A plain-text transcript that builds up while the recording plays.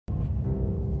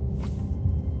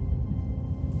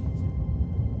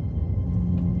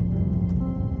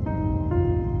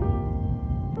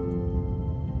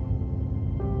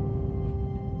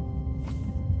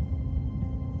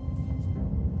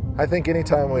I think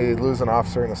anytime we lose an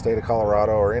officer in the state of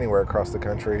Colorado or anywhere across the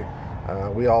country,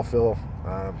 we all feel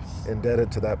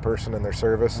indebted to that person and their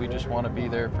service. We just want to be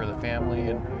there for the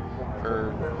family and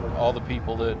for all the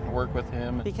people that work with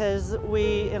him. Because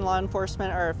we in law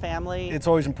enforcement are a family. It's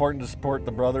always important to support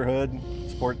the brotherhood.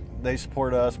 They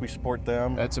support us, we support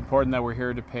them. It's important that we're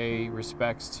here to pay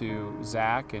respects to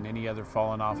Zach and any other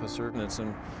fallen officer. And it's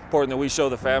important that we show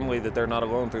the family that they're not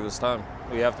alone through this time.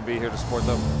 We have to be here to support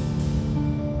them.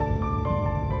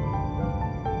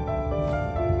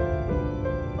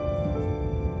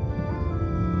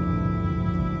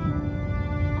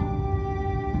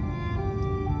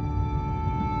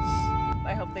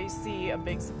 I hope they see a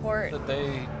big support. That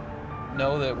they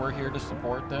know that we're here to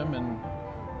support them and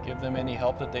give them any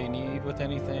help that they need with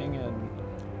anything. And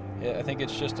I think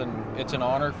it's just it's an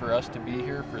honor for us to be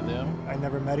here for them. I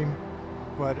never met him,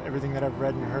 but everything that I've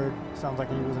read and heard sounds like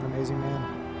he was an amazing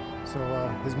man. So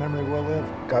his memory will live.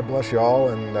 God bless you all,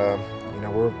 and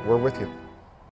we're with you.